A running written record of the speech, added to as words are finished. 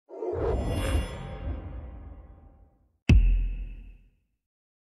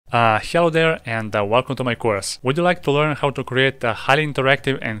Hello there and welcome to my course. Would you like to learn how to create highly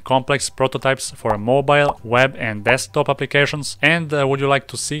interactive and complex prototypes for mobile, web and desktop applications? And would you like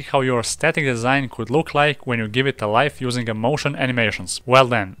to see how your static design could look like when you give it a life using motion animations? Well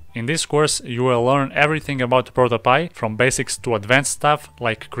then, in this course you will learn everything about ProtoPie, from basics to advanced stuff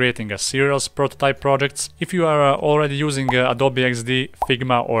like creating a serials prototype projects. If you are already using Adobe XD,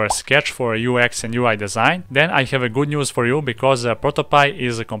 Figma or Sketch for UX and UI design, then I have a good news for you, because ProtoPie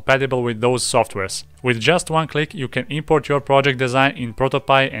is compatible with those softwares. With just one click you can import your project design in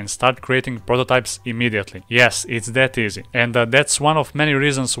ProtoPie and start creating prototypes immediately. Yes, it's that easy. And that's one of many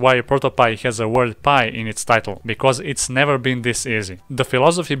reasons why ProtoPie has a word pie in its title, because it's never been this easy. The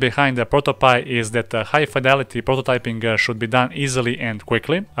philosophy behind the ProtoPie is that high-fidelity prototyping should be done easily and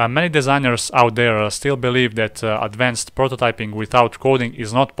quickly. Many designers out there still believe that advanced prototyping without coding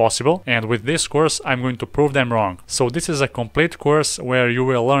is not possible, and with this course I'm going to prove them wrong. So this is a complete course where you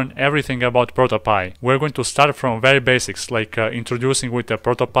will learn everything about ProtoPie. We're going to start from very basics, like introducing with the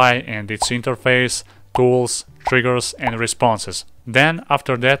ProtoPie and its interface, tools, triggers and responses. Then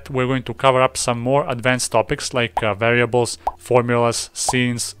after that we're going to cover up some more advanced topics like variables, formulas,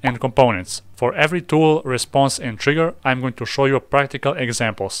 scenes and components. For every tool, response and trigger I'm going to show you practical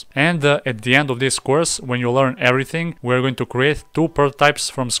examples. And at the end of this course, when you learn everything, we're going to create two prototypes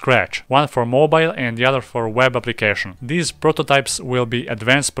from scratch, one for mobile and the other for web application. These prototypes will be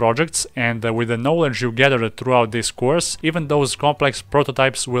advanced projects, and with the knowledge you gathered throughout this course, even those complex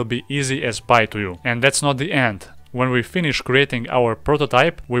prototypes will be easy as pie to you. And that's not the end. When we finish creating our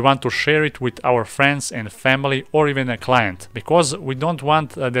prototype, we want to share it with our friends and family or even a client, because we don't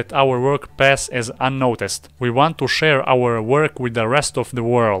want that our work pass as unnoticed. We want to share our work with the rest of the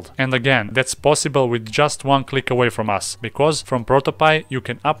world. And again, that's possible with just one click away from us, because from ProtoPie you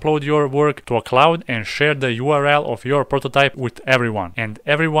can upload your work to a cloud and share the URL of your prototype with everyone. And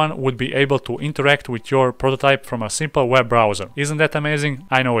everyone would be able to interact with your prototype from a simple web browser. Isn't that amazing?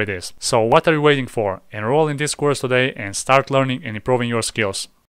 I know it is. So what are you waiting for? Enroll in this course today and start learning and improving your skills.